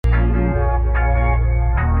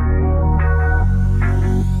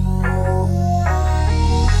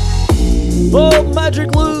The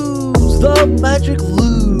Magic lose. The Magic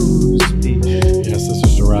lose. Yes, this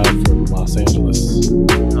is derived from Los Angeles.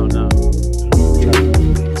 Oh, no.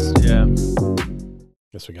 Yeah.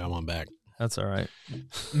 Guess we got one back. That's all right.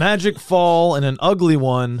 Magic fall in an ugly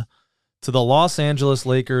one to the Los Angeles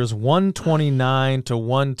Lakers,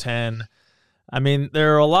 129-110. I mean,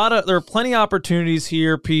 there are plenty of opportunities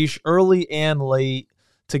here, Peach, early and late,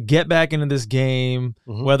 to get back into this game,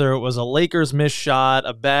 whether it was a Lakers missed shot,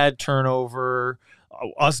 a bad turnover,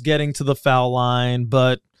 us getting to the foul line.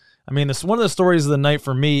 But, I mean, one of the stories of the night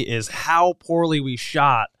for me is how poorly we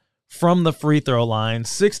shot from the free throw line,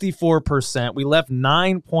 64%. We left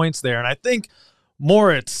 9 points there. And I think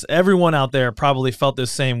Moritz, everyone out there probably felt the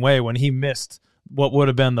same way when he missed what would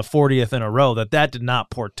have been the 40th in a row, that did not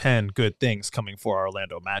portend good things coming for our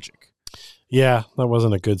Orlando Magic. Yeah, that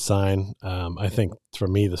wasn't a good sign. I think for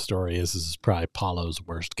me, the story is this is probably Paulo's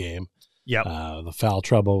worst game. Yep. The foul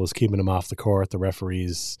trouble was keeping him off the court. The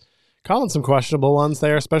referees calling some questionable ones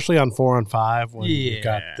there, especially on 4-on-5 when you've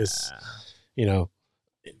got this,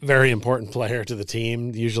 very important player to the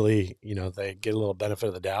team. Usually, they get a little benefit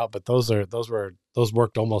of the doubt, but those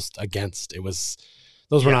worked almost against.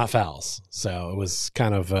 Those were not fouls. So it was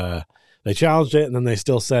kind of they challenged it, and then they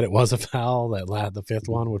still said it was a foul, the fifth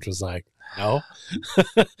one, which was like, no.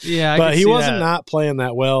 Yeah, but he wasn't not playing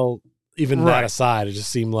that well. Even that aside, it just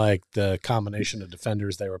seemed like the combination of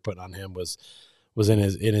defenders they were putting on him was in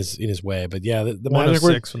his way. But yeah, the Magic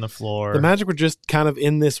were 6 from the floor. The Magic were just kind of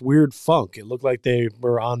in this weird funk. It looked like they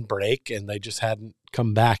were on break and they just hadn't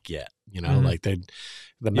come back yet. Like the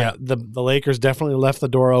Lakers definitely left the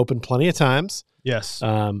door open plenty of times. Yes.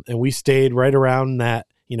 And we stayed right around that,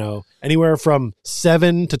 anywhere from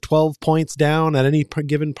 7 to 12 points down at any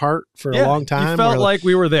given part for a long time. It felt like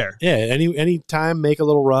we were there. Yeah. Any time, make a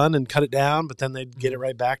little run and cut it down, but then they'd get it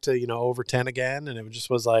right back to, over 10 again. And it just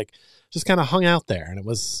was like, just kind of hung out there. And it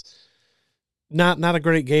was not a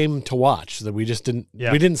great game to watch. That we just didn't,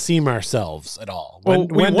 we didn't seem ourselves at all. Well,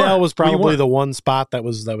 Wendell was probably the one spot that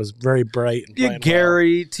was very bright. And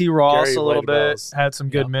Gary, T. Ross Gary a little bit, had some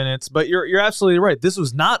good minutes, but you're absolutely right. This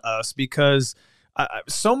was not us because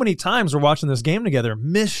so many times we're watching this game together,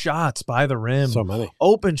 missed shots by the rim, so many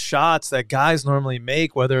open shots that guys normally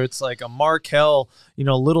make, whether it's like a Markelle,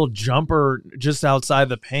 little jumper just outside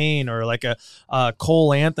the paint, or like a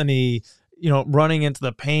Cole Anthony, running into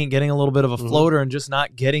the paint, getting a little bit of a floater and just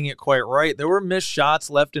not getting it quite right. There were missed shots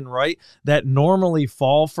left and right that normally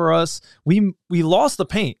fall for us. We lost the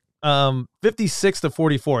paint,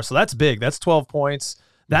 56-44. So that's big. That's 12 points.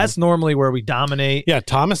 That's normally where we dominate. Yeah,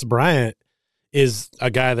 Thomas Bryant is a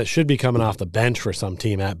guy that should be coming off the bench for some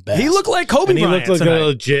team at best. He looked like Kobe Bryant. He looked like a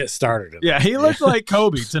legit starter tonight. Yeah, he looked like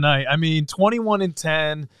Kobe tonight. I mean,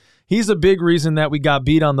 21-10. He's a big reason that we got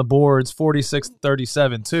beat on the boards,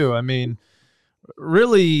 46-37 too. I mean,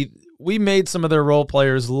 really, we made some of their role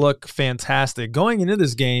players look fantastic. Going into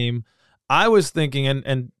this game, I was thinking,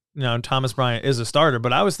 and Thomas Bryant is a starter,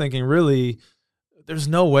 but I was thinking really there's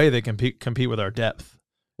no way they can compete with our depth.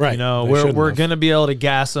 Right. We're going to be able to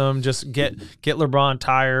gas him, just get LeBron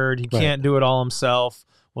tired. He can't do it all himself.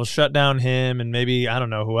 We'll shut down him and maybe, I don't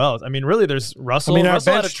know who else. I mean, really, there's Russell.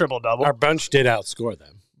 Russell had a triple-double. Our bench did outscore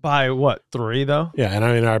them. By what, 3, though? Yeah, and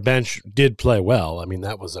I mean, our bench did play well. I mean,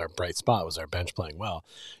 that was our bright spot, was our bench playing well.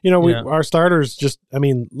 Our starters just, I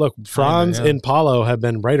mean, look, Franz and Paulo have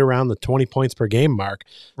been right around the 20 points per game mark.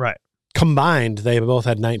 Right. Combined, they both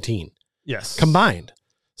had 19. Yes. Combined.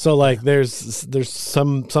 So, there's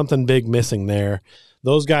something big missing there.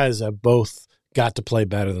 Those guys have both got to play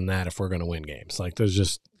better than that if we're going to win games.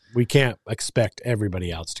 We can't expect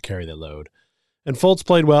everybody else to carry the load. And Fultz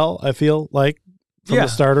played well, I feel like, from the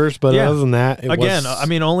starters, but other than that,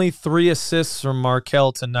 only 3 assists from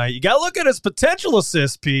Markelle tonight. You got to look at his potential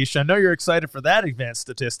assists, Peach. I know you're excited for that advanced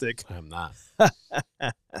statistic. I'm not.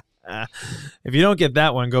 If you don't get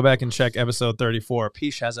that one, go back and check episode 34.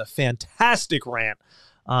 Peach has a fantastic rant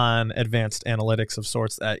on advanced analytics of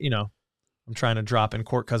sorts that, I'm trying to drop in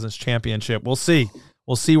Court Cousins Championship. We'll see.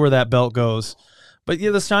 We'll see where that belt goes. But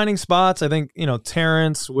yeah, the shining spots, I think,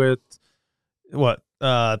 Terrence with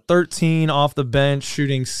 13 off the bench,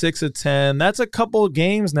 shooting 6 of 10. That's a couple of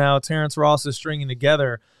games now Terrence Ross is stringing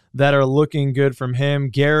together that are looking good from him.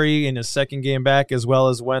 Gary in his second game back, as well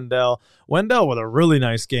as Wendell. Wendell with a really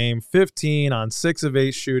nice game, 15 on 6 of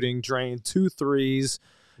 8 shooting, drained 2 threes,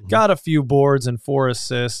 got a few boards and 4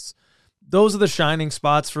 assists. Those are the shining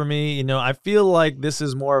spots for me. I feel like this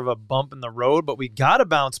is more of a bump in the road, but we got to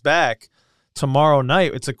bounce back tomorrow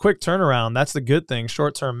night. It's a quick turnaround. That's the good thing.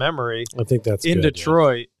 Short-term memory. I think that's in good,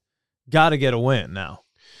 Detroit. Got to get a win now.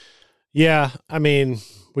 Yeah, I mean,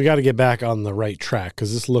 we got to get back on the right track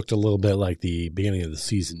because this looked a little bit like the beginning of the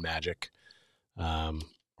season Magic,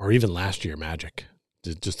 or even last year Magic.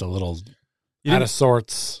 Just a little out of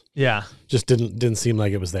sorts. Yeah, just didn't seem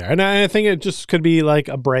like it was there. And I think it just could be like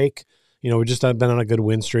a break. You know, we just have been on a good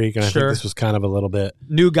win streak, and I think this was kind of a little bit.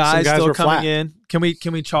 New guys still coming in. Can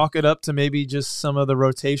we chalk it up to maybe just some of the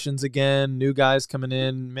rotations again? New guys coming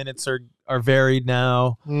in. Minutes are varied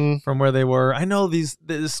now from where they were. I know this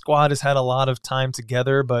squad has had a lot of time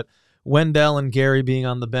together, but Wendell and Gary being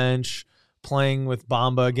on the bench, playing with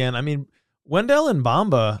Bamba again. I mean, Wendell and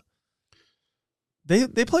Bamba, they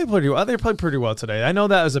played pretty well. They played pretty well today. I know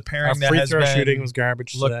that was a pairing that has been shooting was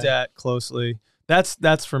garbage looked at closely.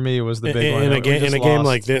 That's for me was the big one. In a game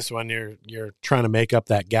like this, when you're trying to make up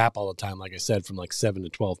that gap all the time, like I said, from like 7 to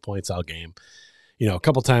 12 points all game. You know, a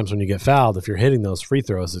couple times when you get fouled, if you're hitting those free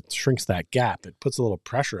throws, it shrinks that gap. It puts a little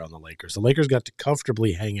pressure on the Lakers. The Lakers got to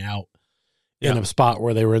comfortably hang out in a spot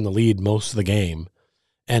where they were in the lead most of the game,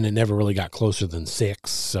 and it never really got closer than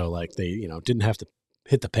 6. So like they, didn't have to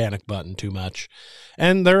hit the panic button too much.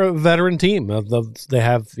 And they're a veteran team. They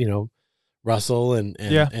have, Russell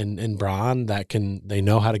and Bron they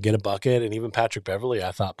know how to get a bucket, and even Patrick Beverley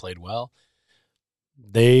I thought played well.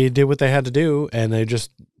 They did what they had to do, and they just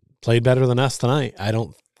played better than us tonight. I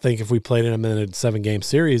don't think if we played them in a 7-game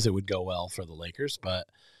series it would go well for the Lakers, but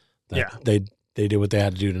they did what they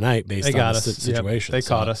had to do tonight based on the situation. They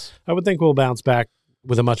caught us. I would think we'll bounce back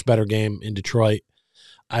with a much better game in Detroit.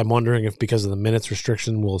 I'm wondering if because of the minutes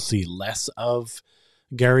restriction we'll see less of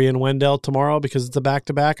Gary and Wendell tomorrow because it's a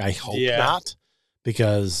back-to-back. I hope not,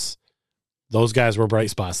 because those guys were bright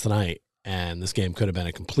spots tonight, and this game could have been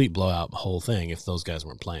a complete blowout, the whole thing, if those guys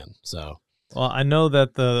weren't playing. So, well, I know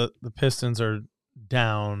that the Pistons are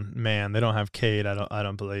down. Man, they don't have Cade. I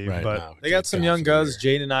don't believe, but they got some young guys,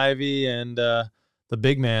 Jaden Ivey and the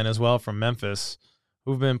big man as well from Memphis,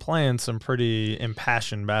 who've been playing some pretty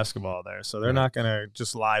impassioned basketball there. So they're not going to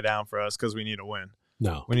just lie down for us because we need a win.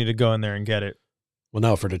 No, we need to go in there and get it. Well,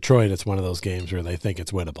 no, for Detroit, it's one of those games where they think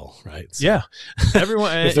it's winnable, right? So, yeah.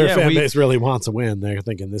 Everyone, if their fan base really wants a win, they're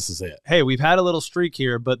thinking this is it. Hey, we've had a little streak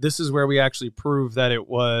here, but this is where we actually prove that it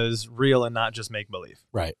was real and not just make-believe.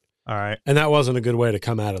 Right. All right. And that wasn't a good way to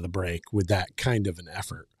come out of the break with that kind of an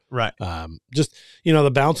effort. Right. Just,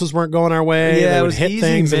 the bounces weren't going our way. Yeah, they it would was hit easy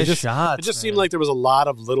things. missed shots. It just seemed like there was a lot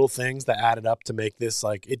of little things that added up to make this,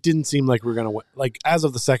 like, it didn't seem like we were going to win. Like, as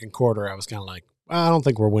of the second quarter, I was kind of like, I don't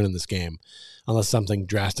think we're winning this game unless something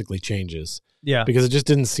drastically changes. Yeah. Because it just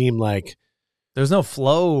didn't seem like there's no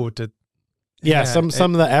flow to. Yeah, some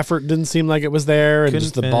of the effort didn't seem like it was there, and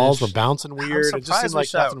just the balls were bouncing weird. It just seemed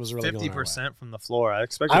like nothing was really 50% from the floor. I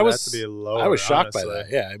expected that to be lower. I was shocked by that.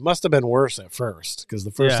 Yeah, it must have been worse at first because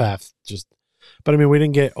the first half just. But I mean, we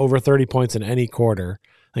didn't get over 30 points in any quarter.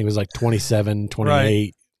 I think it was like 27, 28.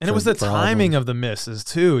 Right. And it was the timing of the misses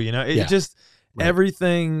too. It just. Right.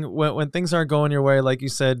 Everything when things aren't going your way, like you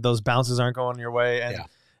said, those bounces aren't going your way,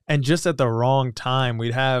 and just at the wrong time,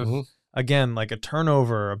 we'd have again like a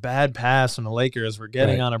turnover, a bad pass from the Lakers. We're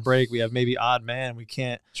getting on a break. We have maybe odd man. We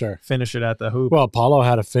can't finish it at the hoop. Well, Paulo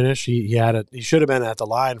had a finish. He should have been at the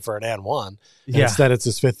line for an and one. Instead, it's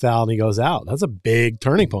his 5th foul and he goes out. That's a big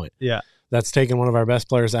turning point. Yeah. That's taking one of our best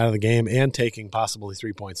players out of the game and taking possibly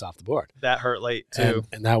 3 points off the board. That hurt late, too.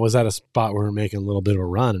 And that was at a spot where we were making a little bit of a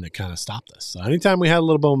run, and it kind of stopped us. So anytime we had a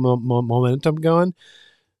little bit of momentum going,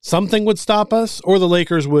 something would stop us, or the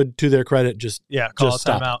Lakers would, to their credit, just call just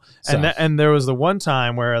a timeout. So. And there was the one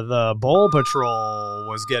time where the Bull Patrol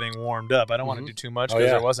was getting warmed up. I don't want to do too much because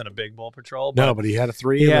there wasn't a big Bull Patrol. But no, but he had a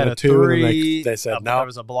 3. He had a 2. And they said, no. There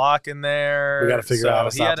was a block in there. We got to figure out how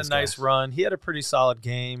to stop he had a nice run. He had a pretty solid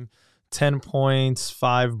game. 10 points,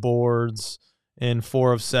 5 boards in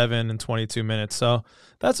 4 of 7 in 22 minutes. So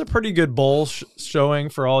that's a pretty good bowl showing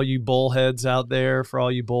for all you bullheads out there, for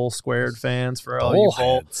all you bull squared fans, for all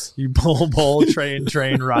you bull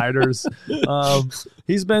train riders.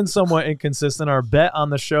 He's been somewhat inconsistent. Our bet on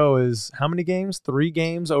the show is how many games? 3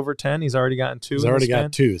 games over 10. He's already gotten 2. He's already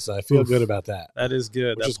got 2, so I feel good about that. That is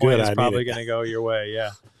good. Which that is point good. is probably going to go your way.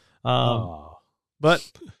 Yeah.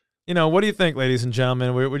 But what do you think, ladies and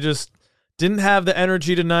gentlemen? We just didn't have the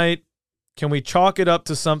energy tonight. Can we chalk it up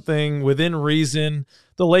to something within reason?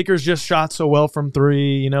 The Lakers just shot so well from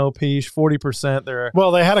 3, Peach, 40%. Well,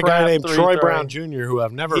 they had a guy named Troy Brown Jr. who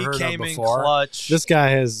I've never heard of before. Clutch. This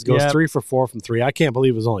guy goes 3 for 4 from 3. I can't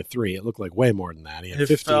believe it was only 3. It looked like way more than that. He had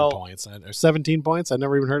 15 points or 17 points. I'd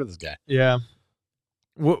never even heard of this guy. Yeah.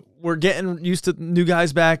 We're getting used to new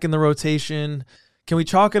guys back in the rotation. Can we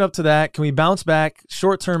chalk it up to that? Can we bounce back?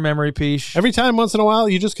 Short-term memory piece. Every time, once in a while,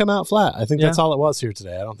 you just come out flat. I think that's all it was here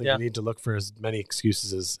today. I don't think we need to look for as many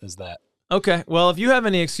excuses as that. Okay. Well, if you have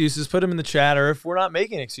any excuses, put them in the chat, or if we're not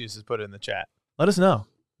making excuses, put it in the chat. Let us know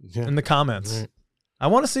in the comments. Right. I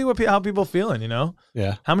want to see how people feeling,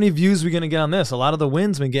 Yeah. How many views are we going to get on this? A lot of the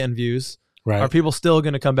wins been getting views. Right. Are people still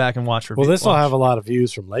going to come back and watch? Well, this will have a lot of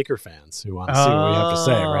views from Laker fans who want to see what we have to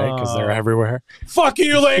say, right? Because they're everywhere. Fuck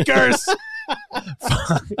you, Lakers!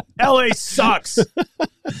 LA sucks.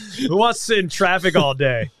 Who wants to sit in traffic all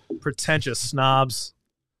day? Pretentious snobs.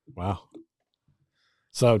 Wow.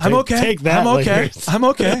 So I'm okay. Take that. I'm okay. Lakers. I'm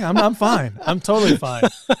okay. I'm fine. I'm totally fine.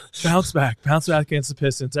 Bounce back against the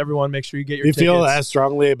Pistons. Everyone, make sure you get your tickets. Do you feel as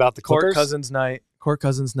strongly about the Clippers? Court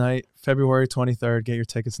Cousins night, February 23rd. Get your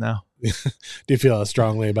tickets now. Do you feel as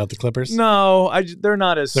strongly about the Clippers? No, they're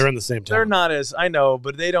not as. They're in the same town. They're not as. I know,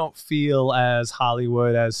 but they don't feel as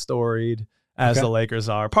Hollywood, as storied as the Lakers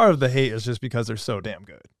are. Part of the hate is just because they're so damn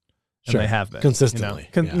good. And they have been consistently.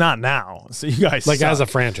 Not now. So you guys suck. As a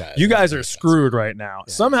franchise. You guys are screwed right now.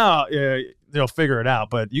 Yeah. Somehow they'll figure it out,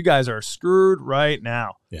 but you guys are screwed right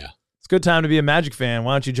now. Yeah. It's a good time to be a Magic fan.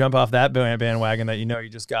 Why don't you jump off that bandwagon that you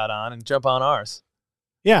just got on and jump on ours?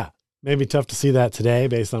 Yeah. Maybe tough to see that today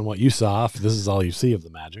based on what you saw. If this is all you see of the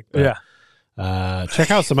Magic. But, check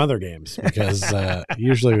out some other games because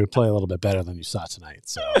usually we play a little bit better than you saw tonight.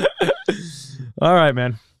 So, all right,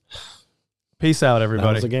 man. Peace out, everybody.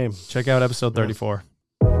 That was a game. Check out episode 34.